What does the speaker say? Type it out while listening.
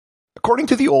According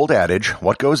to the old adage,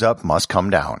 what goes up must come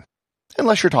down.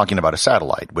 Unless you're talking about a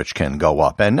satellite, which can go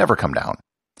up and never come down.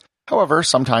 However,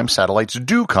 sometimes satellites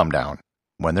do come down,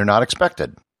 when they're not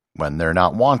expected, when they're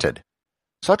not wanted.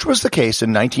 Such was the case in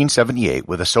 1978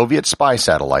 with a Soviet spy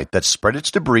satellite that spread its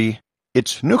debris,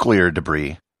 its nuclear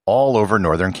debris, all over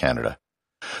northern Canada.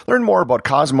 Learn more about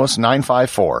Cosmos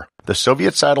 954, the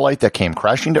Soviet satellite that came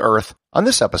crashing to Earth, on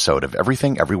this episode of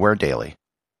Everything Everywhere Daily.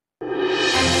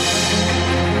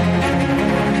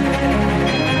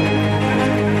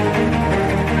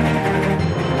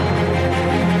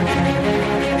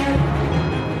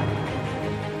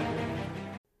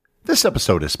 This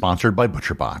episode is sponsored by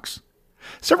ButcherBox.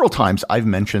 Several times I've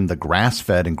mentioned the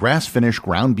grass-fed and grass-finished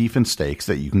ground beef and steaks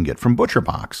that you can get from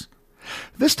ButcherBox.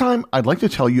 This time, I'd like to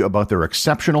tell you about their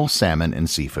exceptional salmon and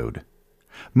seafood.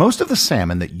 Most of the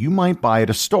salmon that you might buy at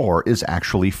a store is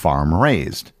actually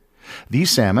farm-raised. These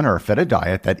salmon are fed a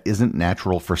diet that isn't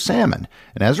natural for salmon,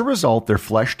 and as a result, their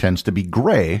flesh tends to be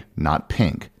gray, not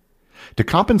pink. To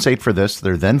compensate for this,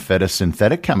 they're then fed a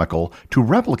synthetic chemical to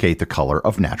replicate the color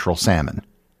of natural salmon.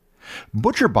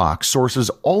 ButcherBox sources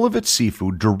all of its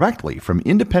seafood directly from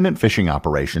independent fishing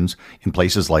operations in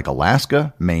places like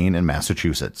Alaska, Maine, and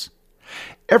Massachusetts.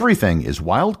 Everything is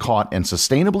wild-caught and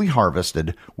sustainably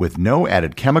harvested with no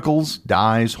added chemicals,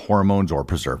 dyes, hormones, or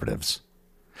preservatives.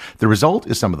 The result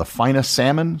is some of the finest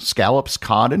salmon, scallops,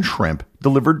 cod, and shrimp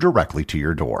delivered directly to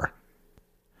your door.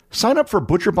 Sign up for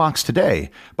ButcherBox today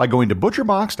by going to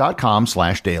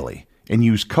butcherbox.com/daily. and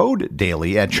use code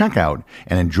DAILY at checkout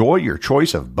and enjoy your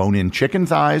choice of bone-in chicken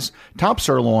thighs, top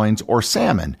sirloins, or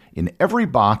salmon in every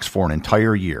box for an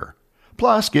entire year.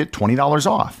 Plus, get $20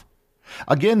 off.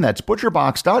 Again, that's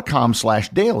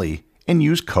butcherbox.com/daily and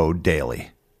use code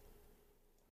DAILY.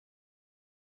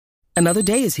 Another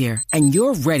day is here, and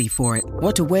you're ready for it.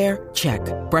 What to wear? Check.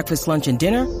 Breakfast, lunch, and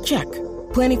dinner? Check.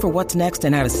 Planning for what's next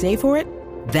and how to save for it?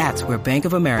 That's where Bank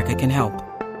of America can help.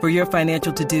 For your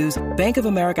financial to-dos, Bank of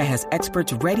America has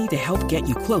experts ready to help get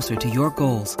you closer to your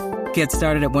goals. Get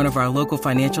started at one of our local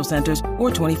financial centers or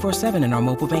 24/7 in our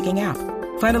mobile banking app.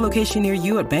 Find a location near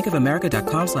you at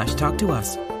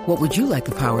bankofamerica.com/talktous. What would you like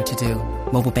the power to do?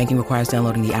 Mobile banking requires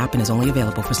downloading the app and is only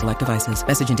available for select devices.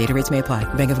 Message and data rates may apply.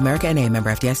 Bank of America N.A., member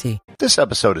FDIC. This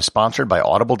episode is sponsored by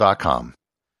Audible.com.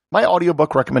 My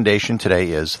audiobook recommendation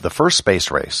today is The First Space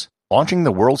Race, Launching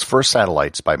the World's First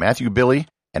Satellites by Matthew Billy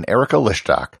and Erica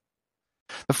Lischdak.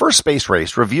 The First Space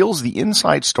Race reveals the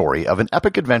inside story of an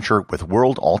epic adventure with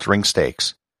world-altering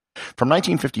stakes. From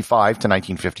 1955 to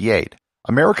 1958,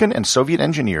 American and Soviet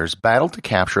engineers battled to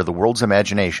capture the world's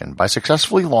imagination by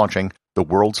successfully launching the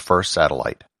world's first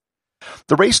satellite.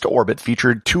 The race to orbit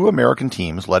featured two American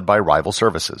teams led by rival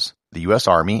services, the U.S.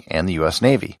 Army and the U.S.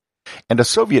 Navy, and a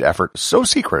Soviet effort so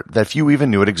secret that few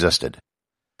even knew it existed.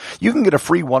 You can get a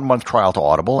free 1-month trial to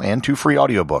Audible and 2 free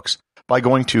audiobooks by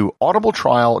going to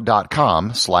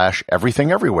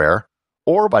audibletrial.com/everythingeverywhere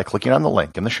or by clicking on the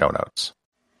link in the show notes.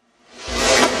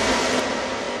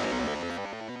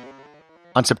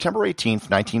 On September 18,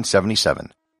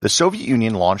 1977, the Soviet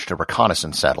Union launched a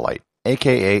reconnaissance satellite,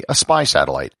 aka a spy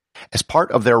satellite, as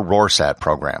part of their Roarsat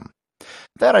program.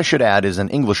 That, I should add, is an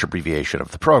English abbreviation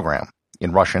of the program.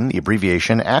 In Russian, the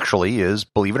abbreviation actually is,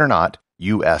 believe it or not,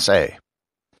 USA.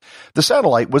 The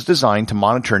satellite was designed to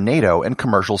monitor NATO and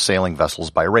commercial sailing vessels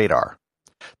by radar.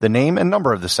 The name and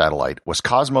number of the satellite was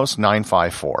Cosmos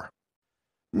 954.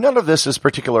 None of this is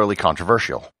particularly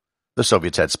controversial. The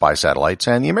Soviets had spy satellites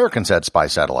and the Americans had spy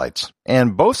satellites,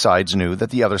 and both sides knew that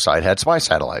the other side had spy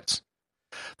satellites.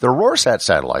 The Roarsat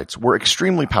satellites were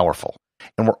extremely powerful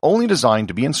and were only designed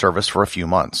to be in service for a few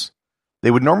months.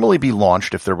 They would normally be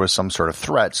launched if there was some sort of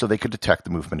threat so they could detect the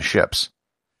movement of ships.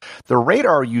 The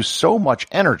radar used so much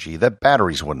energy that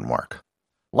batteries wouldn't work.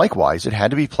 Likewise, it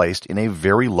had to be placed in a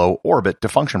very low orbit to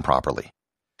function properly.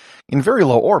 In very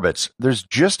low orbits, there's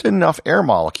just enough air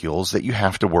molecules that you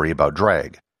have to worry about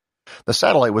drag. The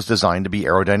satellite was designed to be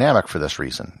aerodynamic for this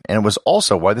reason, and it was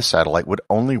also why the satellite would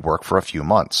only work for a few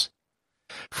months.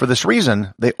 For this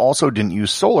reason, they also didn't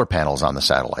use solar panels on the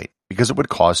satellite, because it would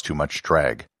cause too much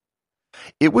drag.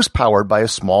 It was powered by a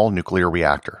small nuclear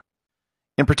reactor.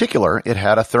 In particular, it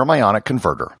had a thermionic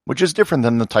converter, which is different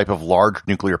than the type of large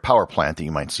nuclear power plant that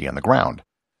you might see on the ground.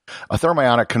 A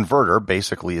thermionic converter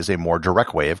basically is a more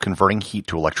direct way of converting heat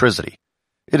to electricity.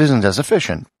 It isn't as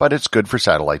efficient, but it's good for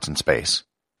satellites in space.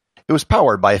 It was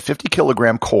powered by a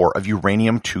 50-kilogram core of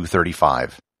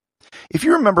uranium-235. If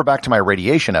you remember back to my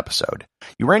radiation episode,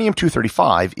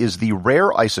 uranium-235 is the rare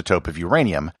isotope of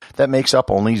uranium that makes up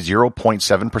only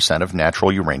 0.7% of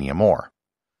natural uranium ore.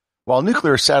 While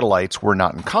nuclear satellites were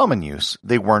not in common use,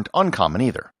 they weren't uncommon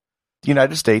either. The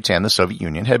United States and the Soviet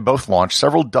Union had both launched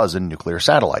several dozen nuclear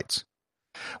satellites.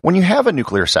 When you have a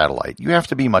nuclear satellite, you have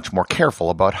to be much more careful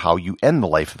about how you end the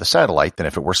life of the satellite than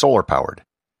if it were solar-powered.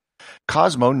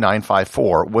 Cosmo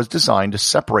 954 was designed to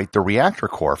separate the reactor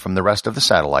core from the rest of the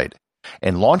satellite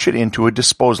and launch it into a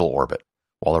disposal orbit,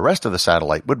 while the rest of the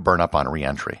satellite would burn up on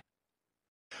re-entry.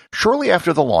 Shortly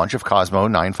after the launch of Cosmo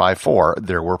 954,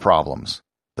 there were problems.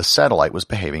 The satellite was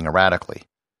behaving erratically.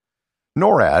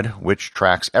 NORAD, which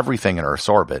tracks everything in Earth's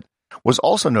orbit, was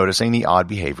also noticing the odd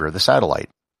behavior of the satellite.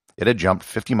 It had jumped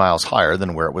 50 miles higher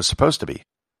than where it was supposed to be.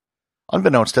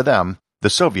 Unbeknownst to them, the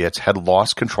Soviets had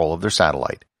lost control of their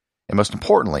satellite, and most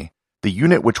importantly, the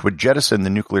unit which would jettison the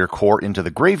nuclear core into the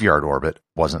graveyard orbit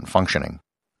wasn't functioning.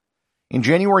 In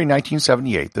January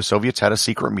 1978, the Soviets had a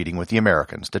secret meeting with the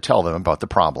Americans to tell them about the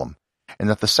problem, and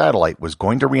that the satellite was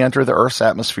going to re-enter the Earth's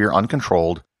atmosphere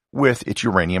uncontrolled with its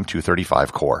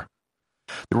uranium-235 core.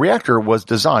 The reactor was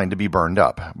designed to be burned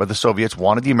up, but the Soviets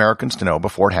wanted the Americans to know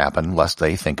before it happened, lest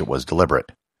they think it was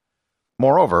deliberate.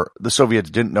 Moreover, the Soviets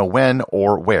didn't know when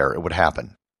or where it would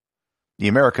happen. The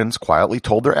Americans quietly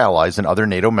told their allies and other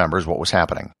NATO members what was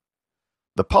happening.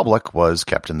 The public was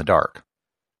kept in the dark.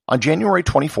 On January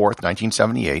 24,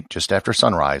 1978, just after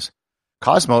sunrise,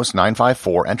 Cosmos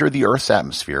 954 entered the Earth's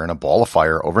atmosphere in a ball of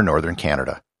fire over northern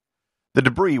Canada. The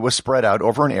debris was spread out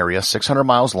over an area 600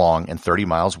 miles long and 30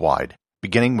 miles wide,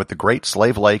 beginning with the Great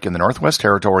Slave Lake in the Northwest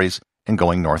Territories and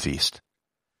going northeast.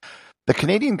 The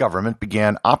Canadian government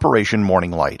began Operation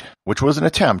Morning Light, which was an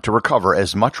attempt to recover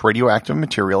as much radioactive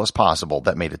material as possible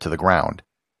that made it to the ground.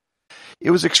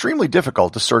 It was extremely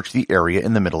difficult to search the area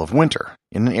in the middle of winter,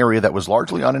 in an area that was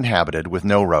largely uninhabited with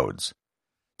no roads.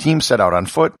 Teams set out on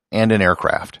foot and in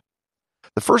aircraft.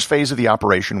 The first phase of the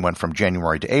operation went from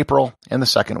January to April, and the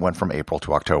second went from April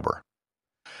to October.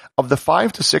 Of the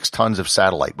 5 to 6 tons of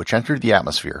satellite which entered the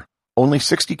atmosphere, only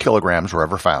 60 kilograms were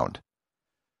ever found.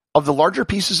 Of the larger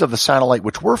pieces of the satellite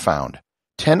which were found,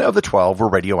 10 of the 12 were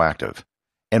radioactive,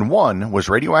 and one was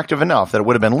radioactive enough that it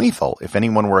would have been lethal if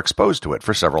anyone were exposed to it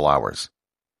for several hours.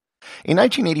 A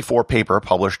 1984 paper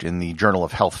published in the Journal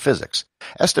of Health Physics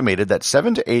estimated that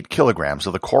 7 to 8 kilograms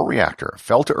of the core reactor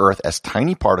fell to Earth as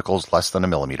tiny particles less than a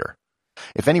millimeter.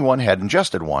 If anyone had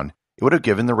ingested one, it would have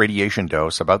given the radiation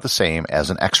dose about the same as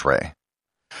an X-ray.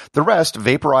 The rest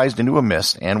vaporized into a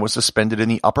mist and was suspended in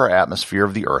the upper atmosphere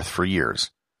of the Earth for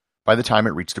years. By the time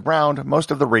it reached the ground,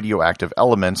 most of the radioactive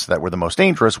elements that were the most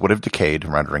dangerous would have decayed,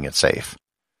 rendering it safe.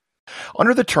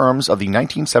 Under the terms of the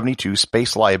 1972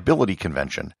 Space Liability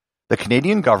Convention, the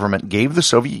Canadian government gave the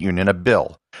Soviet Union a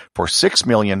bill for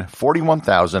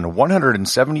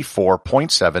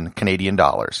 $6,041,174.7 Canadian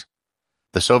dollars.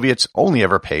 The Soviets only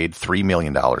ever paid $3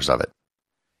 million of it.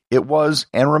 It was,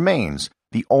 and remains,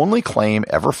 the only claim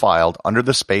ever filed under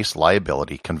the Space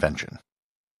Liability Convention.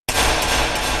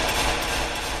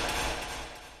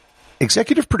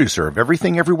 Executive producer of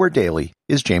Everything Everywhere Daily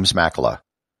is James Makala.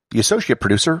 The associate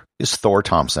producer is Thor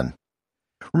Thompson.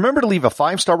 Remember to leave a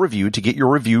 5-star review to get your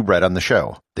review read on the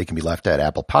show. They can be left at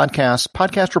Apple Podcasts,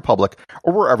 Podcast Republic,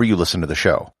 or wherever you listen to the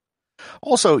show.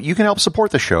 Also, you can help support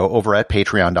the show over at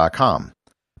Patreon.com.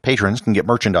 Patrons can get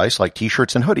merchandise like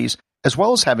t-shirts and hoodies, as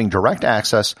well as having direct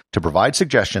access to provide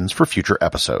suggestions for future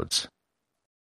episodes.